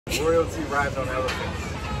Royalty rides on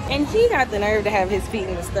elephants. And he got the nerve to have his feet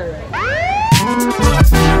in the stirrup.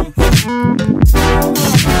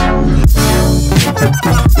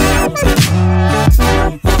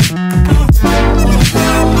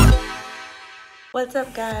 What's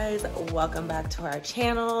up guys, welcome back to our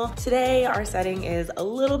channel. Today our setting is a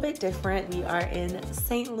little bit different. We are in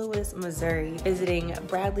St. Louis, Missouri, visiting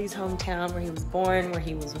Bradley's hometown where he was born, where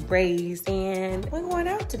he was raised, and we're going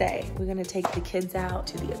out today. We're gonna take the kids out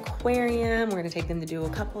to the aquarium. We're gonna take them to do a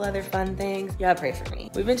couple other fun things. Y'all pray for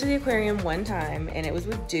me. We've been to the aquarium one time and it was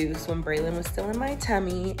with Deuce when Braylon was still in my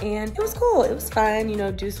tummy, and it was cool, it was fun. You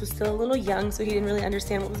know, Deuce was still a little young, so he didn't really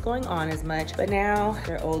understand what was going on as much, but now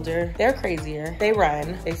they're older, they're crazier. They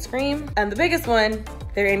run, they scream, and the biggest one,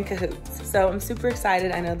 they're in cahoots. So I'm super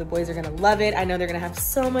excited. I know the boys are gonna love it. I know they're gonna have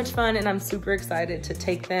so much fun, and I'm super excited to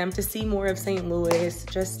take them to see more of St. Louis,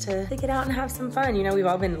 just to get out and have some fun. You know, we've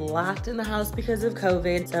all been locked in the house because of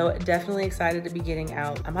COVID, so definitely excited to be getting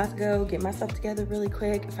out. I'm about to go get myself together really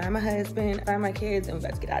quick, find my husband, find my kids, and we're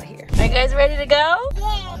about to get out of here. Are you guys ready to go?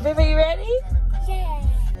 Yeah. Baby, you ready? Yeah.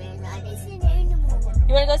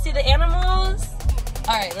 You wanna go see the animals?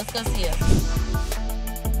 All right, let's go see them.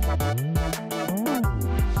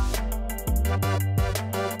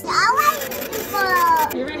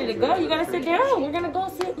 You ready to go? You gotta sit down. We're gonna go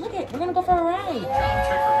sit. Look it. We're gonna go for a ride.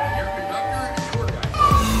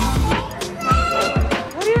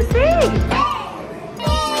 What do you see?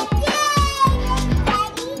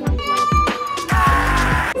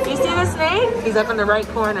 You see the snake? He's up in the right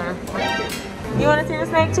corner. You wanna see the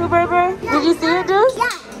snake too, baby? Did you see it, Deuce? Yeah.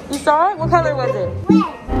 You saw it? What color was it?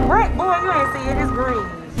 Red. Red? Boy, you ain't see it. It's green.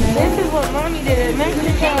 This is what mommy did in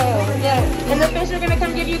Mexico. And the fish are gonna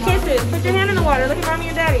come give you kisses. Put your hand in the water. Look at mommy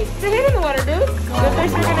and daddy. Put your hand in the water, dude. The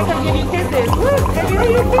fish are gonna come give you kisses. Look, they're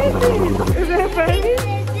giving you kisses. Is that funny?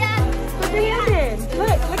 Put your hand in.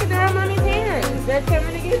 Look at that on mommy's hand. They're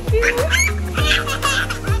coming to get you.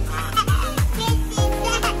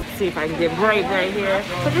 See if I can get right here.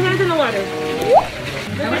 Put your hands in the water.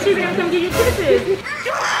 The fish are gonna come give you kisses.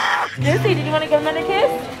 Lucy, did you want to give another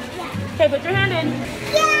kiss? Okay, put your hand in.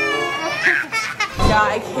 Y'all,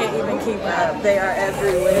 I can't even keep up. They are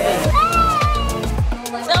everywhere.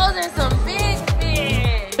 Those are some big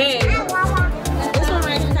fish. Big. This one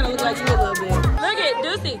right here kind of looks like you a little bit. Look at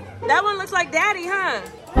Deucey. That one looks like daddy, huh?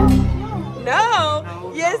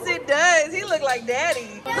 No. Yes, it does. He look like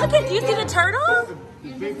daddy. Look at, do you see the turtle?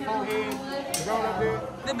 The big forehead, grown up there.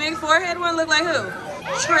 The big forehead one look like who?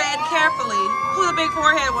 Tread carefully. Who the big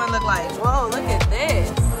forehead one look like? Whoa, look at this.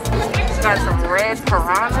 Got some red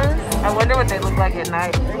piranhas. I wonder what they look like at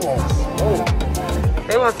night.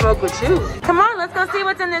 They want to smoke with you. Come on, let's go see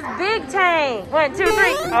what's in this big tank. 1, 2,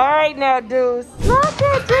 3. All right now, Deuce. Look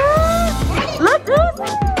at Deuce. Look, Deuce.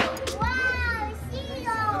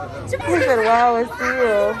 He said, wow, it's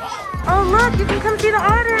seal. Oh, look, you can come see the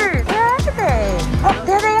otters. Where are they? Oh,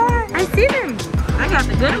 there they are. I see them. I got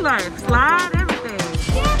the good life. Slide, everything.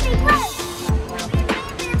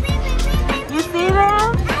 You see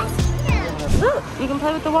them? Look, you can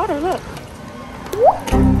play with the water, look.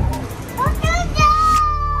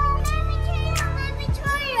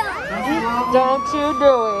 Don't you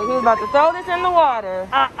do it. He's about to throw this in the water.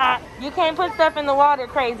 You can't put stuff in the water,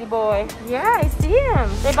 crazy boy. Yeah, I see him.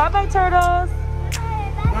 Say bye-bye, turtles.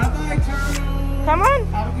 Bye-bye, turtle. Come on.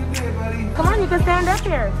 Have a good day, buddy. Come on, you can stand up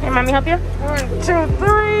here. Hey, mommy, help you? 1, 2,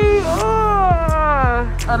 3. Oh,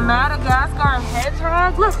 a Madagascar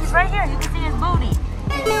hedgehog. Look, he's right here. You can see his booty.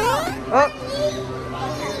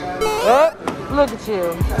 Oh, look at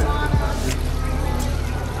you.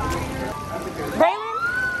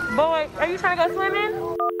 Braylon, boy, are you trying to go swimming?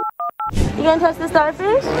 You gonna touch the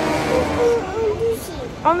starfish?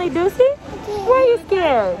 Only Deucey? Why are you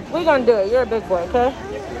scared? We're gonna do it. You're a big boy, okay?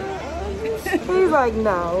 He's like,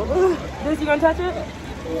 no. Deucey, you gonna touch it?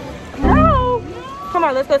 No! Come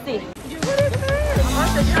on, let's go see. What is that?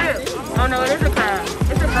 What's the shrimp? Oh no, it is a crab.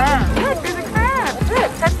 It's a crab. Look, there's a crab.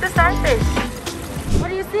 Look, touch the starfish. What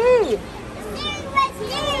do you see?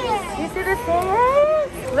 You see the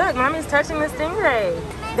stingray? Look, mommy's touching the stingray.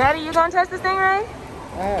 Daddy, you gonna touch the stingray?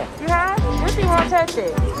 You have? Deucey won't touch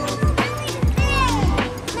it.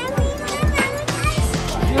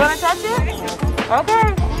 You wanna touch it?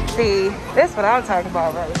 Okay. See, that's what I'm talking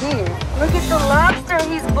about right here. Look at the lobster,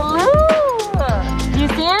 he's blue. Do you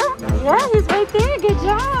see him? Yeah, he's right there, good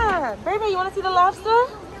job. Baby, you wanna see the lobster?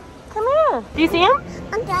 Come here. Do you see him?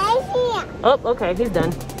 Okay, I see him. Oh, okay, he's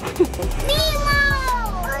done.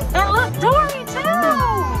 And look, Dory too.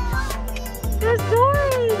 There's Dory.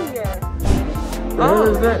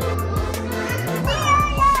 Oh, is that?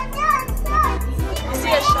 You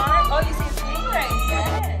see a shark? Oh, you see a stingray?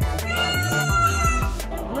 Yes.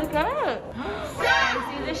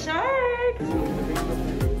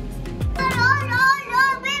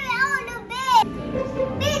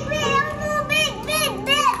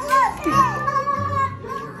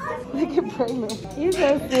 Look at Braylon. He's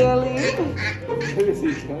so silly.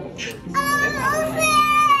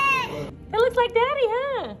 It looks like Daddy,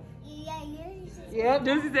 huh? Yep,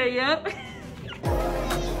 Deucey said yep.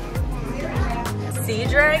 Sea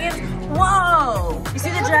dragons? Whoa! You see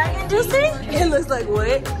the dragon, Deucey? It looks like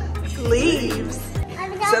what? Leaves.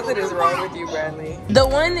 Something is wrong with you, Bradley. The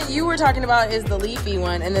one that you were talking about is the leafy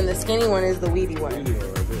one, and then the skinny one is the weedy one.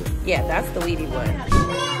 Yeah, that's the weedy one.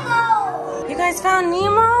 Nemo! You guys found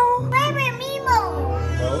Nemo? Baby Nemo!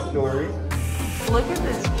 No, Dory. Look at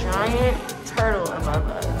this giant turtle above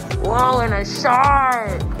us. Whoa, and a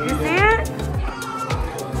shark. You see it?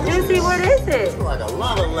 Juicy, what is it? Like a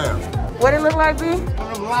lava lamp. What it look like, B?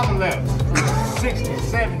 One of them lava lamps. 60,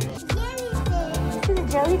 70. Is it a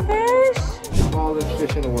jellyfish? Smallest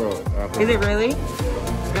fish in the world. Is it really?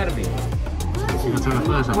 It's gotta be.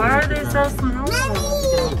 Why are they so small?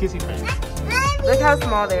 Kissy face. Look how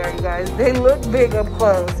small they are, you guys. They look big up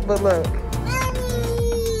close, but look.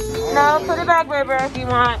 No, put it back, baby, if you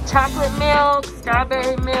want. Chocolate milk,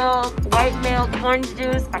 strawberry milk, white milk, orange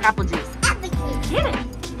juice, or apple juice. Get it.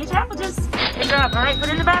 Get your apple juice. Good job. All right, put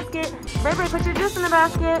it in the basket. Baby, put your juice in the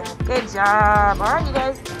basket. Good job. All right, you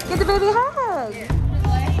guys. Get the baby hug.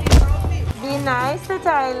 Be nice to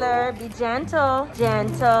Tyler. Be gentle.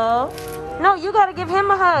 Gentle. No, you got to give him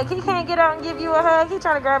a hug. He can't get out and give you a hug. He's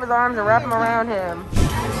trying to grab his arms and wrap them around him.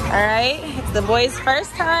 All right, it's the boys'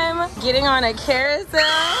 first time getting on a carousel.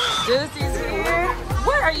 Deucey's here.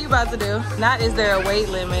 What are you about to do? Not is there a weight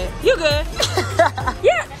limit. You good?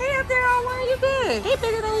 Yeah, he up there on one, you good. He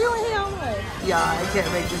bigger than you and he on one. Y'all, I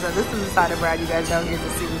can't make this up. This is the side of Brad you guys don't get to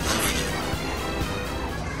see.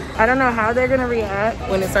 I don't know how they're gonna react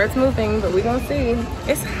when it starts moving, but we gonna see.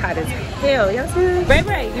 It's hot as hell. Y'all see?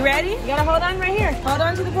 Ray, you ready? You gotta hold on right here. Hold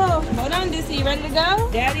on to the pole. Hold on, Deucey. You ready to go?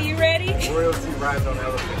 Daddy, you ready? Royalty rides on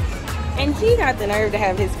elephants. And he got the nerve to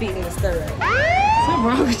have his feet in the stirrup. What's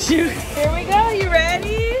wrong with you? Here we go. You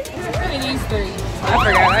ready? Look at these three. I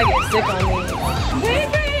forgot I get sick on these.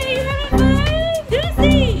 Baby, you having fun?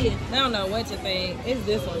 Deucey! I don't know what to think. It's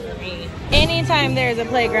this one for me. Anytime there's a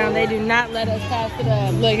playground, they do not let us pass it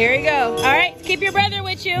up. Look, here we go. All right, keep your brother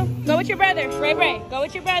with you. Go with your brother. Ray, go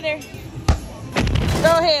with your brother.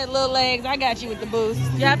 Go ahead, little legs. I got you with the boost.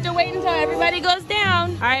 You have to wait until everybody goes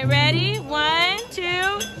down. All right, ready? 1,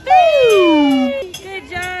 2, 3. Good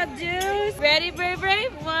job, Juice. Ready, Bray?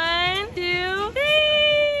 1, 2, 3.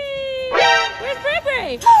 Where's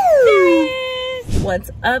Bray? There he is.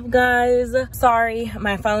 What's up, guys? Sorry,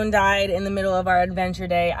 my phone died in the middle of our adventure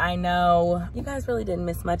day. I know. You guys really didn't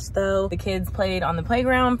miss much, though. The kids played on the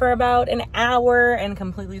playground for about an hour and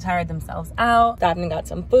completely tired themselves out. Stopped and got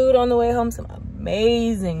some food on the way home. Some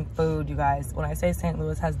amazing food, you guys. When I say St.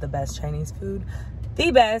 Louis has the best Chinese food,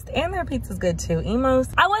 the best, and their pizza's good too. Emos.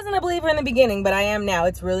 I wasn't a believer in the beginning, but I am now.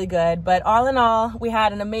 It's really good. But all in all, we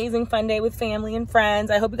had an amazing fun day with family and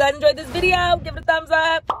friends. I hope you guys enjoyed this video. Give it a thumbs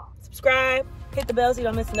up, subscribe, hit the bell so you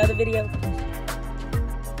don't miss another video.